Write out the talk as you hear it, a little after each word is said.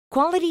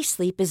Quality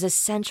sleep is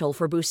essential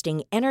for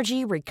boosting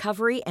energy,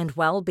 recovery, and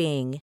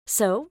well-being.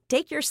 So,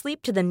 take your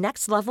sleep to the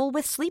next level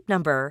with Sleep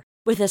Number.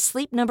 With a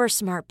Sleep Number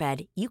smart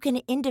bed, you can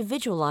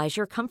individualize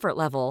your comfort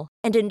level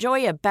and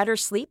enjoy a better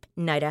sleep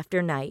night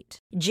after night.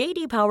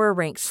 J.D. Power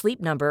ranks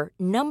Sleep Number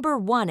number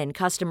 1 in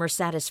customer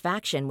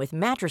satisfaction with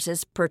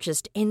mattresses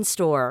purchased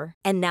in-store.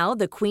 And now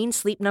the Queen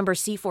Sleep Number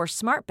C4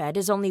 smart bed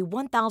is only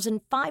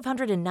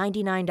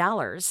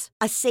 $1,599,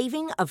 a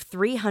saving of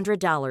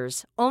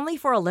 $300, only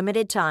for a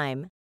limited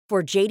time.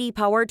 For J.D.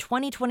 Power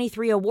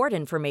 2023 award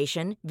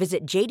information,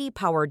 visit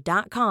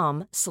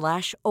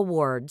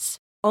jdpower.com/awards.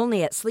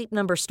 Only at Sleep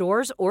Number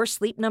stores or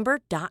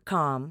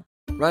sleepnumber.com.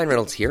 Ryan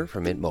Reynolds here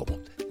from Mint Mobile.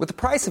 With the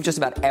price of just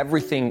about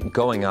everything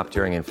going up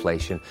during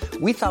inflation,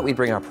 we thought we'd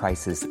bring our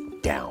prices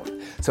down.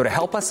 So to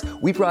help us,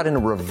 we brought in a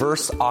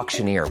reverse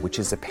auctioneer, which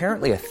is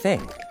apparently a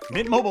thing.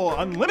 Mint Mobile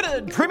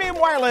Unlimited Premium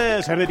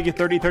Wireless. How to get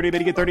 30, 30, bit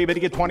to get 30, bit to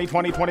get 20,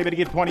 20, 20, bit to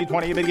get 20,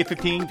 20, bit to get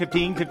 15,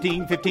 15,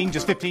 15, 15,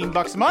 just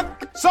 $15 a month?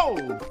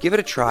 Sold! Give it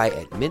a try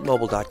at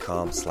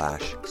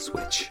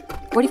mintmobile.com/switch.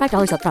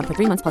 $45 up front for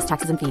 3 months plus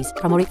taxes and fees.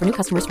 Promo rate for new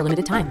customers for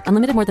limited time.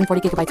 Unlimited more than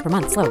 40 gigabytes per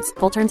month. Slows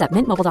full terms at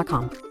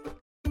mintmobile.com.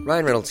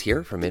 Ryan Reynolds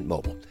here from Mint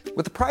Mobile.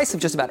 With the price of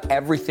just about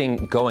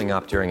everything going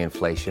up during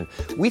inflation,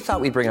 we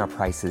thought we'd bring our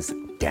prices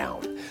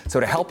down. So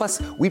to help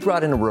us, we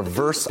brought in a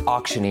reverse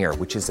auctioneer,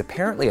 which is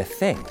apparently a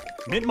thing.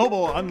 Mint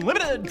Mobile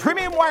Unlimited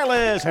Premium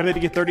Wireless. How to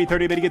get 30,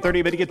 30, bit to get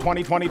 30, bit to get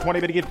 20, 20, 20,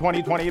 bit to get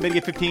 20, 20, bit to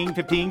get 15,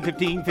 15,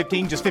 15,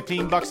 15, just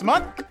 $15 a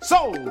month?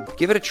 Sold!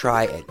 Give it a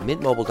try at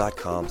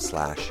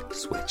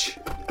mintmobile.com/switch.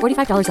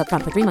 $45 up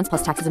front for 3 months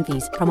plus taxes and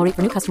fees. Promo rate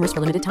for new customers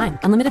for limited time.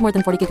 Unlimited more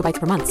than 40 gigabytes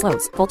per month.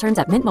 Slows full terms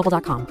at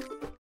mintmobile.com.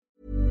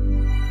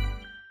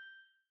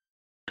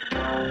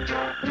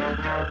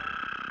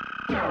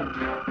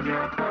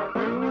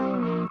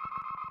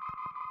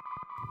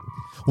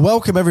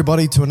 Welcome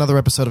everybody to another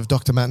episode of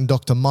Dr. Matt and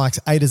Dr. Mike's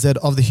A to Z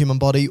of the human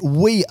body.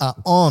 We are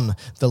on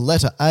the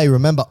letter A.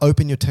 Remember,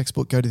 open your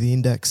textbook, go to the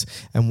index,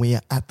 and we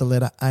are at the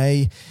letter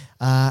A.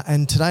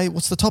 And today,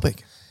 what's the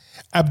topic?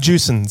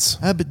 Abducens.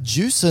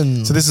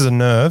 Abducens. So this is a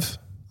nerve.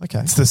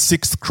 Okay. It's the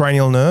 6th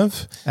cranial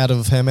nerve. Out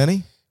of how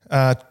many?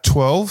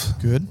 12.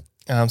 Good.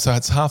 So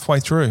it's halfway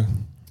through.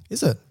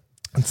 Is it?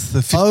 It's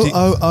the 50.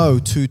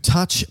 To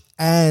touch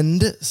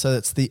and, so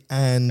that's the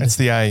and. It's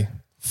the A.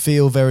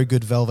 Feel very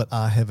good velvet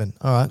heaven.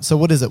 All right. So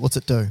what is it? What's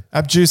it do?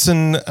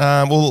 Abducen,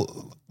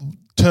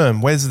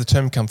 term. Where does the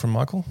term come from,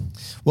 Michael?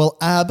 Well,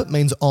 ab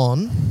means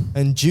on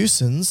and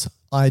juicens,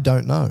 I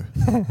don't know.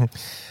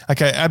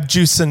 Okay.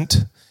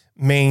 Abducent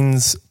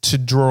means to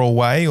draw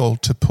away or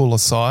to pull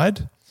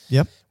aside.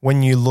 Yep.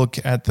 When you look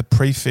at the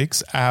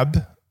prefix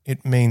ab,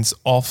 it means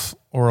off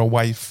or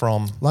away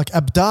from. Like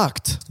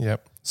abduct.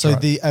 Yep. So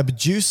right. the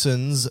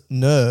abducens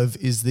nerve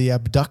is the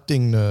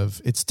abducting nerve.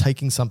 It's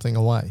taking something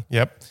away.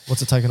 Yep.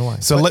 What's it taking away?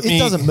 So but it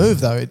doesn't move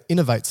though. It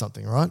innovates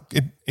something, right?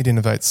 It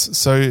innovates.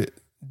 So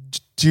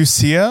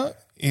juicia,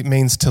 it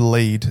means to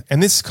lead.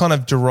 And this kind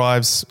of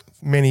derives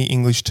many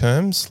English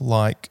terms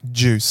like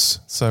juice.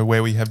 So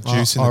where we have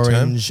juice in the term.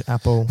 Orange,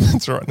 apple.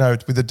 That's right. No,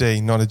 with a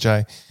D, not a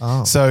J.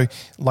 Oh. So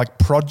like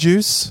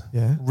produce,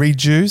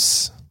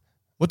 reduce.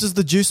 What does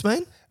the juice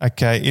mean?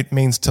 Okay, it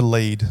means to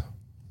lead.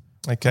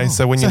 Okay,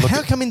 so when you look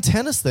how come in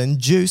tennis then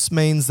juice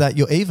means that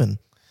you're even?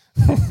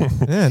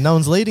 Yeah, no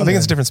one's leading. I think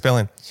it's a different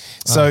spelling.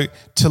 So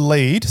to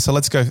lead, so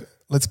let's go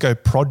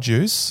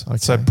produce. Okay.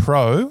 So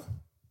pro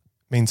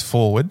means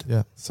forward.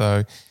 Yeah.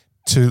 So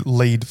to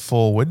lead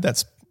forward,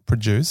 that's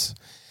produce.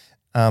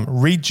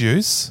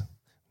 Reduce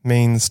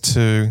means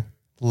to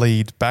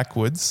lead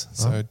backwards.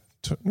 So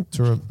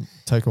to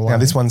take away. now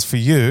this one's for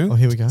you. Oh,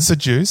 here we go.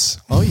 Seduce.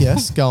 Oh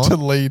yes, go on. To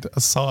lead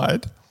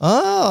aside.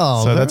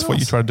 Oh, so that's what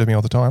you try to do me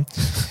all the time.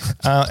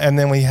 And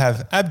then we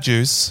have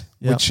abduce,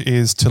 Yep. which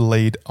is to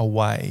lead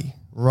away.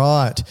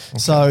 Right. Okay.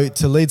 So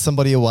to lead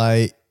somebody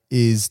away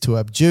is to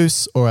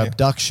abduce or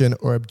abduction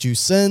or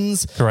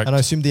abducens. Correct. And I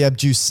assume the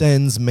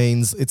abducens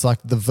means it's like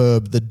the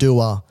verb, the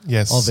doer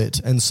of it.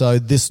 And so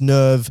this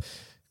nerve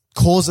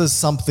causes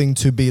something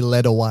to be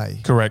led away.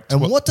 Correct. And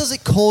what does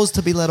it cause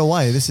to be led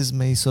away? This is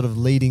me sort of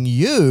leading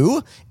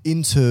you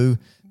into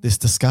this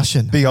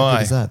discussion. The How eye.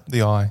 good is that?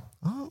 The eye.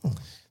 Oh.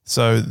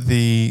 So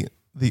the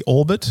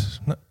orbit,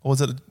 or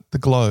is it the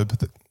globe?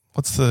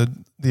 What's the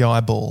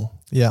eyeball?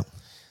 Yeah.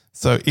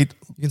 So it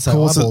You can say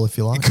eyeball if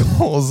you like. It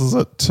causes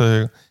it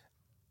to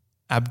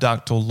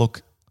abduct or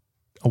look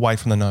away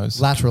from the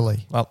nose.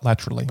 Laterally.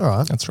 Laterally. All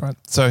right. That's right.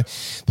 So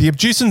the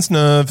abducens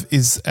nerve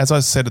is, as I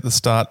said at the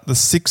start, the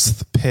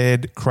 6th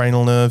paired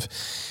cranial nerve.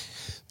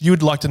 You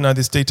would like to know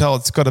this detail.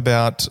 It's got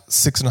about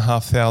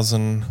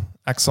 6,500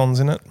 axons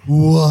in it.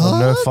 What? Or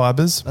nerve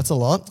fibers. That's a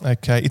lot.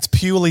 Okay. It's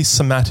purely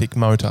somatic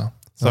motor.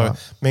 So it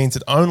means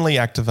it only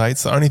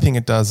activates, the only thing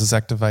it does is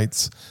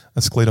activates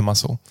a skeletal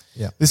muscle.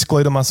 Yeah. This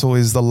skeletal muscle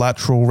is the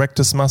lateral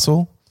rectus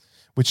muscle,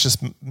 which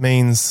just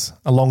means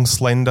a long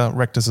slender.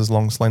 Rectus is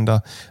long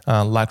slender.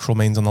 Lateral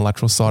means on the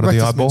lateral side of the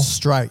eyeball. Means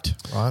straight,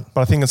 right?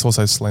 But I think it's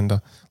also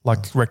slender,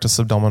 like rectus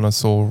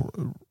abdominis or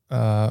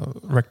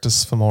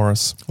rectus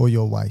femoris. Or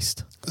your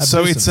waist.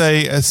 So it's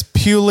a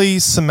purely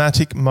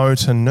somatic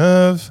motor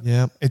nerve.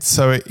 Yeah.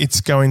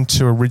 It's going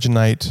to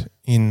originate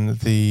in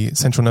the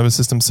central nervous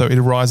system. So it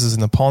arises in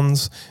the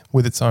pons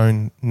with its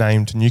own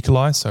named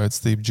nuclei. So it's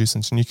the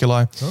abducens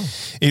nuclei. Oh.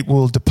 It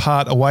will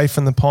depart away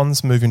from the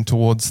pons, moving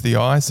towards the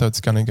eye. So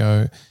it's going to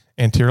go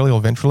anteriorly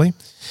or ventrally.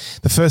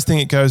 The first thing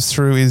it goes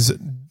through is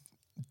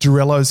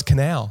Dorello's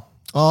canal.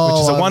 Oh,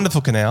 which is a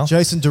wonderful canal.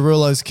 Jason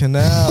Derulo's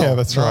canal. Yeah,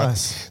 that's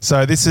Nice. right.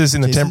 So this is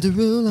in the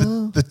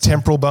Jason the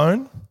temporal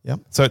bone. Yep.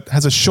 So it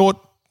has a short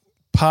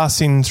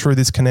passing through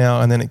this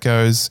canal, and then it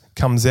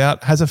comes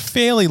out. Has a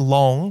fairly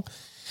long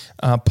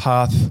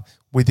path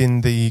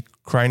within the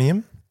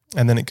cranium,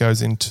 and then it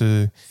goes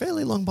into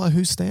Fairly long by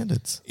whose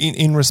standards?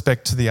 in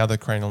respect to the other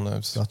cranial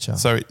nerves. Gotcha.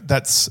 So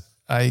that's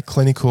a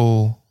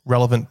clinical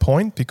relevant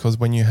point, because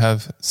when you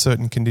have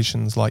certain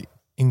conditions like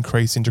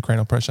increased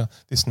intracranial pressure,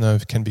 this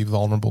nerve can be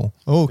vulnerable.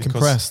 Oh, because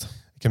compressed.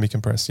 It can be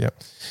compressed, yeah.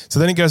 So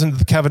then it goes into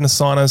the cavernous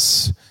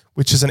sinus,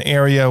 which is an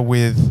area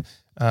with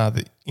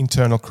the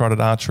internal carotid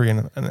artery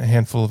and a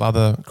handful of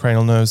other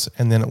cranial nerves,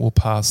 and then it will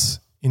pass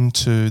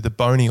into the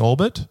bony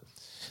orbit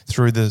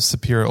through the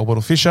superior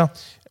orbital fissure,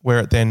 where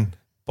it then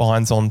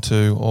binds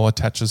onto or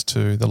attaches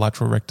to the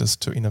lateral rectus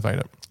to innervate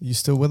it. You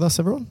still with us,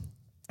 everyone?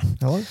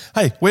 Hello?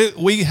 Hey,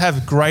 we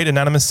have great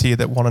anatomists here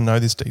that want to know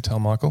this detail,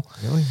 Michael.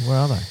 Really? Where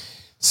are they?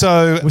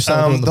 So Wish they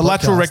were doing the the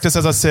lateral podcast. rectus,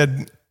 as I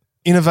said,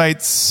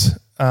 innervates,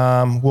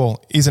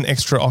 is an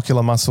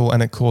extraocular muscle,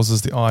 and it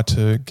causes the eye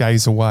to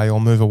gaze away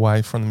or move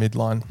away from the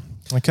midline.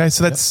 Okay,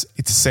 so that's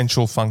its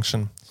essential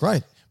function.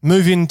 Great.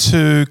 Move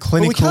into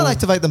clinical. But we can't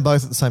activate them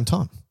both at the same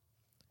time.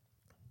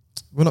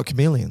 We're not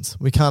chameleons.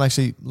 We can't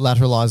actually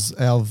lateralize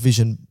our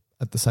vision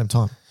at the same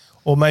time.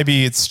 Or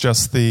maybe it's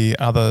just the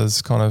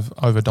others kind of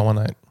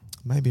over-dominate.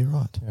 Maybe you're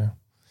right. Yeah.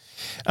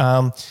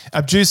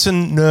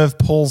 Abducen nerve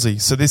palsy.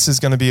 So this is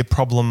going to be a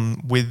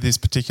problem with this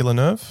particular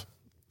nerve.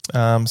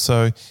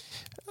 So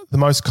the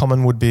most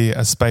common would be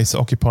a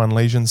space-occupying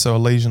lesion. So a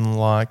lesion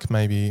like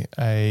maybe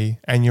a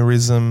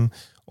aneurysm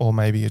or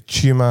maybe a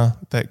tumor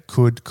that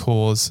could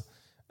cause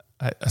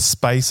a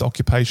space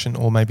occupation,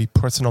 or maybe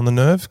pressing on the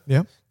nerve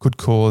could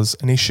cause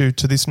an issue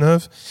to this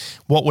nerve.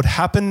 What would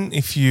happen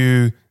if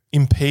you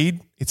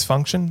impede its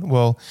function?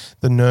 Well,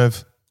 the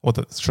nerve, or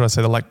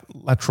the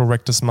lateral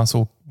rectus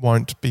muscle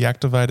won't be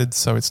activated,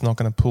 so it's not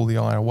going to pull the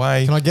eye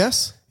away. Can I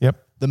guess?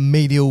 Yep. The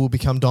medial will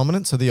become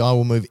dominant, so the eye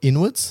will move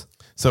inwards.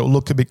 So it'll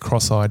look a bit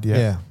cross-eyed,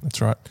 Yeah.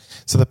 That's right.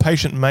 So the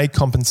patient may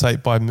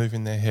compensate by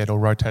moving their head or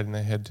rotating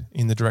their head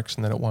in the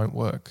direction that it won't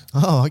work.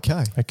 Oh,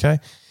 okay. Okay.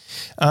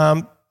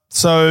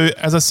 So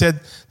as I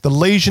said, the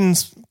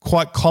lesion's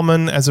quite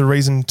common as a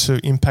reason to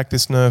impact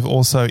this nerve.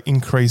 Also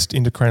increased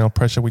intracranial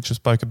pressure, which I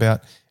spoke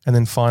about. And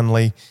then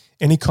finally,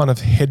 any kind of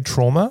head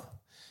trauma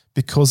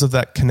because of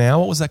that canal.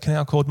 What was that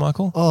canal called,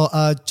 Michael?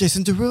 Oh,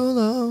 Jason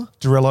Derulo.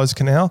 Dorello's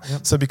canal.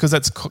 Yep. So because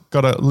that's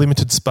got a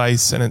limited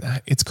space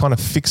and it's kind of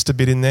fixed a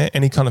bit in there,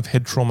 any kind of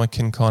head trauma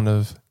can kind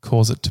of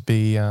cause it to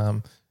be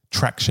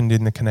tractioned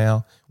in the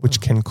canal,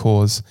 which can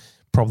cause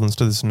problems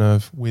to this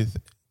nerve with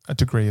a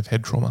degree of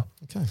head trauma.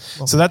 Okay.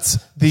 Well, so that's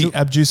the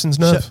abducens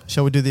nerve.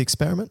 Shall we do the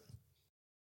experiment?